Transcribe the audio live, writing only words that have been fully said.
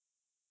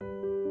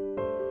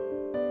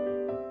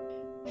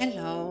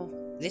Hello,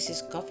 this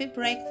is Coffee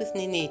Break with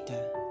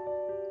Ninita,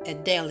 a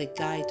daily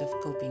guide of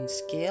coping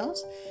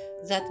skills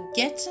that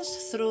gets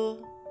us through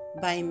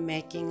by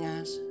making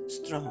us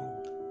strong.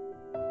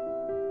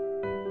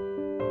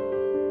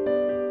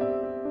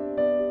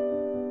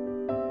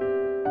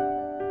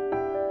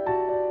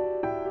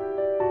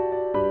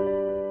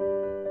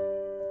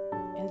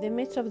 In the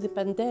midst of the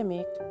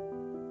pandemic,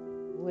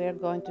 we are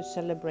going to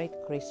celebrate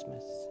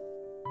Christmas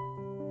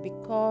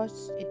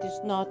because it is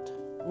not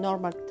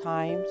normal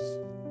times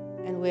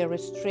and we are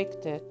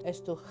restricted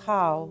as to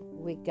how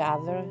we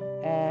gather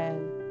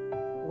and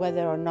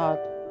whether or not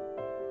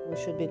we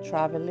should be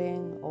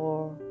traveling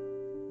or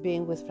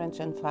being with friends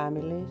and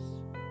families.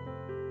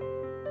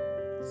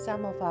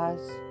 Some of us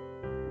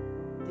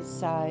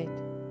decide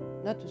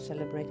not to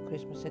celebrate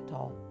Christmas at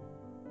all.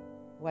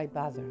 Why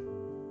bother?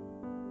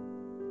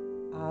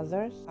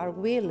 Others are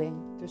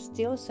willing to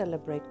still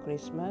celebrate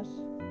Christmas,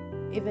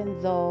 even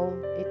though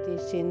it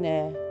is in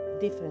a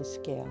different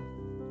scale.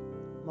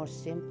 More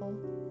simple,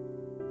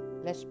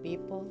 less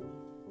people,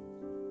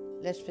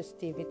 less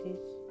festivities,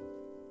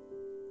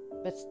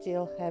 but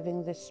still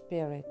having the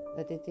spirit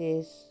that it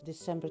is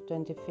December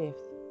 25th.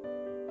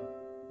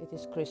 It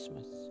is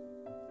Christmas.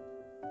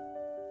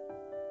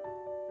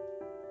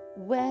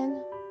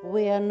 When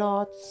we are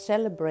not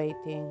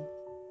celebrating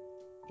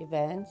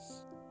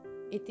events,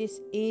 it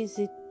is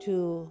easy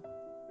to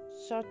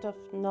sort of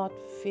not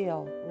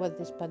feel what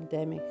this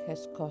pandemic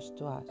has caused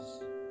to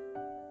us.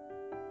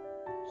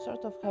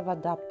 Sort of have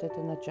adapted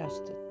and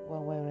adjusted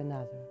one way or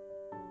another,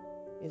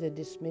 either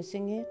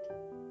dismissing it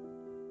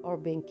or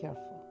being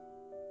careful.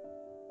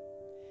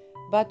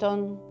 But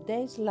on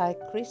days like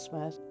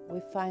Christmas,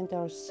 we find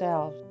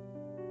ourselves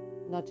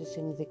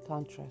noticing the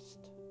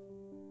contrast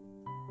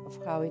of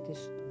how it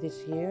is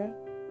this year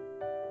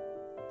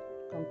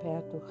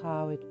compared to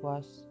how it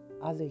was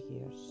other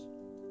years.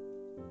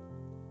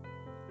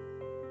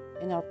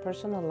 In our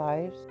personal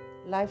lives,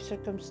 life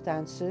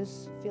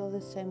circumstances feel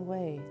the same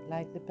way,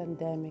 like the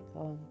pandemic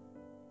on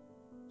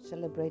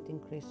celebrating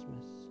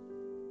Christmas.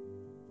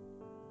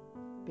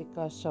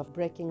 Because of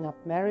breaking up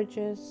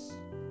marriages,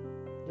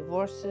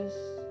 divorces,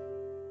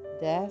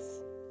 death,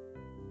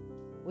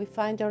 we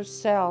find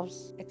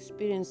ourselves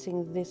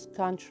experiencing this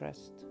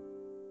contrast.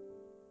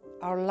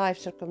 Our life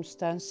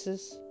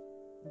circumstances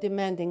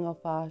demanding of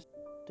us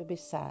to be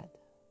sad,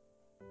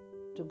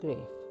 to grieve.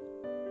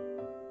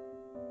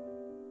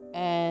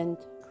 And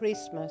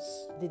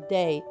Christmas, the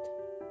date,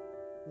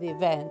 the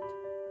event,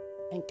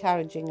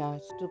 encouraging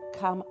us to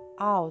come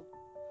out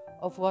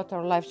of what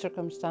our life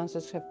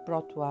circumstances have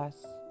brought to us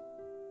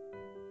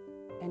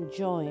and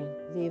join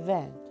the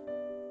event.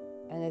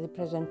 And at the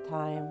present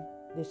time,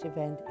 this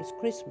event is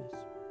Christmas.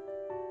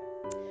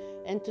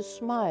 And to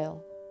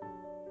smile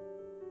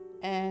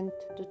and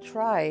to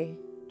try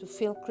to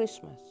feel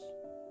Christmas.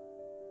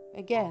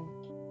 Again,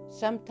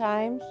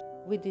 sometimes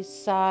we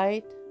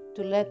decide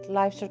to let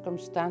life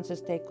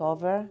circumstances take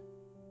over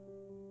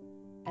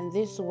and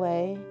this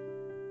way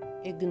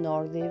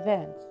ignore the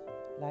events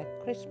like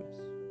Christmas.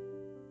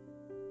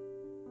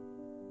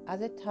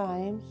 Other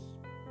times,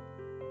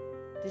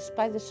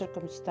 despite the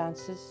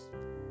circumstances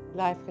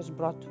life has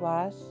brought to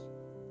us,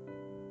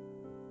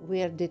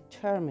 we are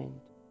determined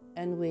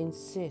and we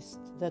insist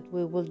that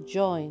we will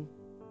join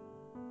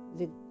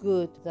the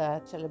good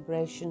that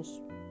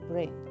celebrations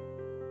bring,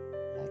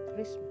 like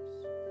Christmas.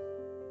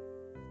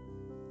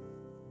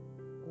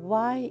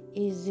 Why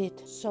is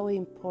it so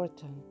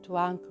important to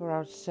anchor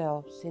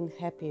ourselves in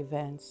happy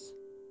events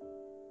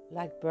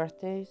like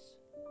birthdays,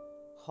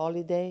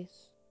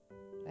 holidays,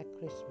 like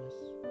Christmas,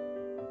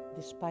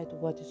 despite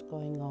what is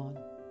going on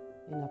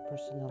in our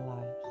personal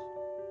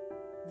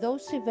lives?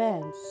 Those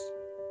events,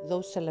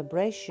 those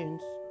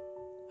celebrations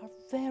are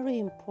very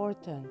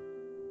important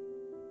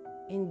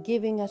in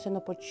giving us an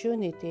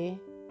opportunity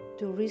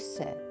to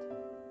reset,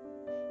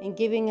 in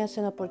giving us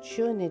an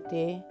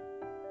opportunity,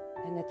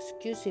 an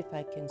excuse if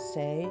I can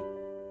say,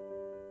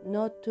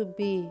 not to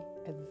be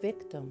a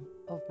victim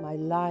of my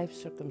life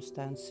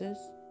circumstances,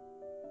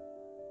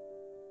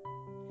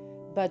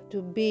 but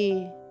to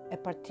be a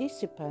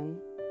participant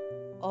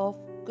of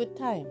good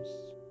times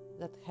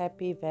that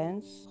happy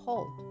events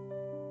hold.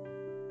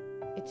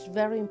 It's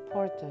very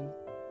important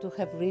to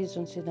have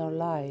reasons in our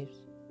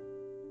lives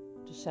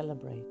to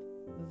celebrate.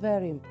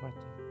 Very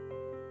important.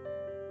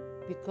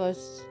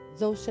 Because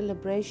those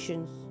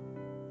celebrations,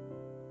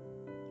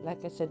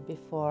 like I said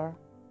before,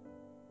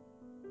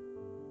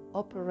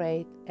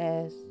 operate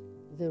as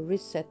the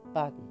reset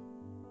button,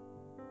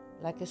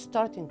 like a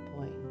starting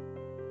point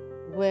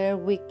where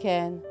we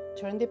can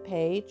turn the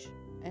page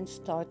and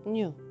start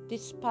new,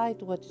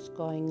 despite what is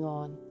going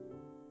on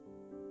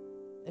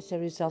as a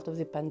result of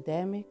the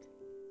pandemic,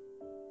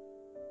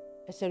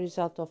 as a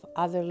result of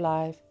other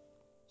life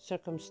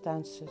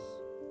circumstances.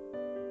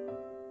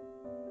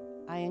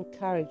 I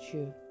encourage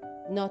you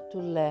not to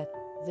let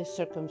the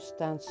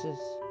circumstances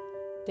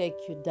take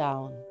you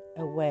down,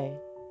 away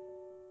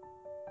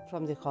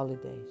from the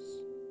holidays.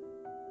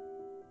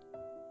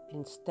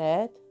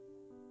 Instead,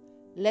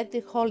 let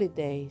the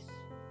holidays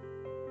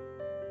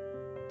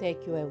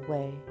take you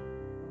away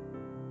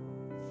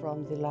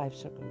from the life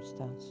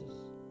circumstances,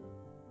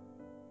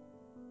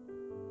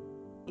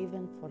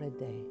 even for a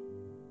day.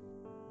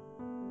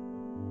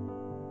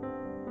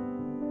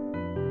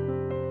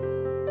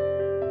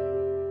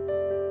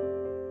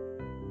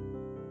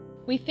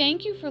 We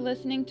thank you for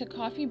listening to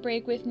Coffee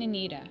Break with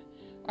Nanita.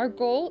 Our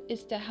goal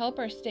is to help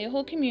our Stay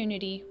Whole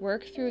community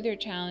work through their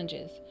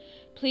challenges.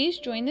 Please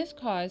join this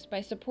cause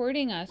by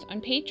supporting us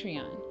on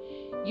Patreon.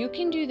 You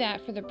can do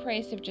that for the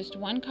price of just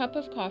 1 cup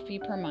of coffee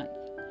per month.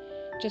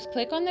 Just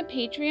click on the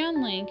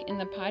Patreon link in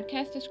the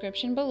podcast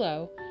description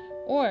below,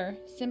 or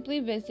simply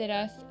visit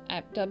us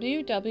at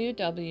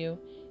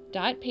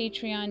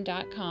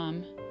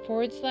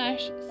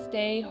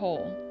www.patreon.com/stay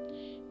whole.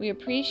 We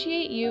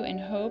appreciate you and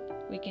hope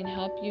we can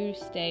help you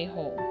stay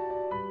whole.